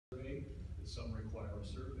but some require a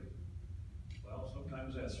survey. Well,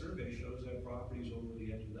 sometimes that survey shows that property's over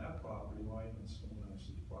the edge of that property line and someone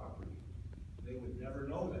else's property. They would never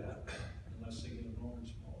know that unless they get an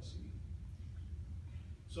owner's policy.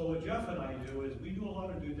 So what Jeff and I do is we do a lot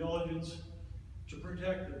of due diligence to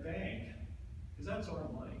protect the bank, because that's our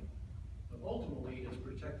money. But ultimately, it's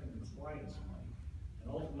protecting the client's money,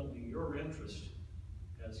 and ultimately your interest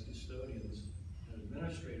as custodians and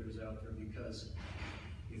administrators out there, because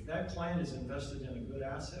if that client is invested in a good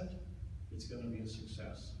asset, it's going to be a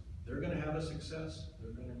success. They're going to have a success,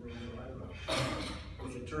 they're going to grow their eyebrows.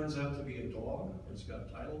 If it turns out to be a dog, or it's got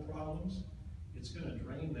title problems, it's going to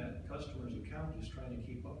drain that customer's account just trying to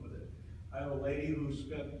keep up with it. I have a lady who's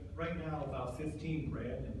spent right now about 15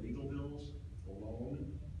 grand in legal bills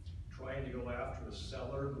alone, trying to go after a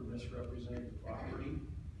seller who misrepresented the property.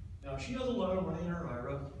 Now she has a lot of money in her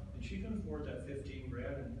IRA, and she can afford that 15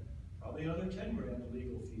 grand and probably another 10 grand in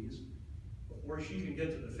legal fees before she can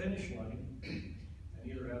get to the finish line and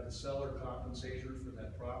either have the seller compensate her for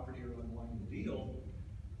that property or unwind the deal.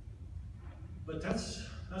 But that's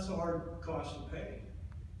a hard cost to pay,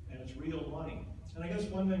 and it's real money. And I guess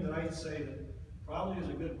one thing that I'd say that probably is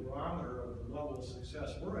a good barometer of the level of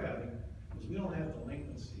success we're having is we don't have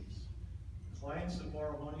delinquencies. Clients that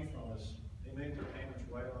borrow money from us, they make their payments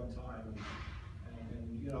right on time.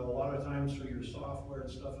 And you know, a lot of times through your software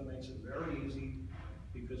and stuff, it makes it very easy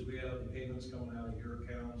because we have the payments coming out of your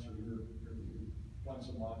accounts or your once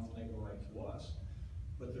a month, and they go right to us.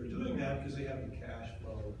 But they're doing that because they have the cash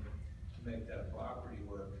flow to make that property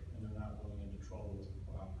work, and they're not going into trouble with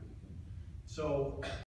the property. So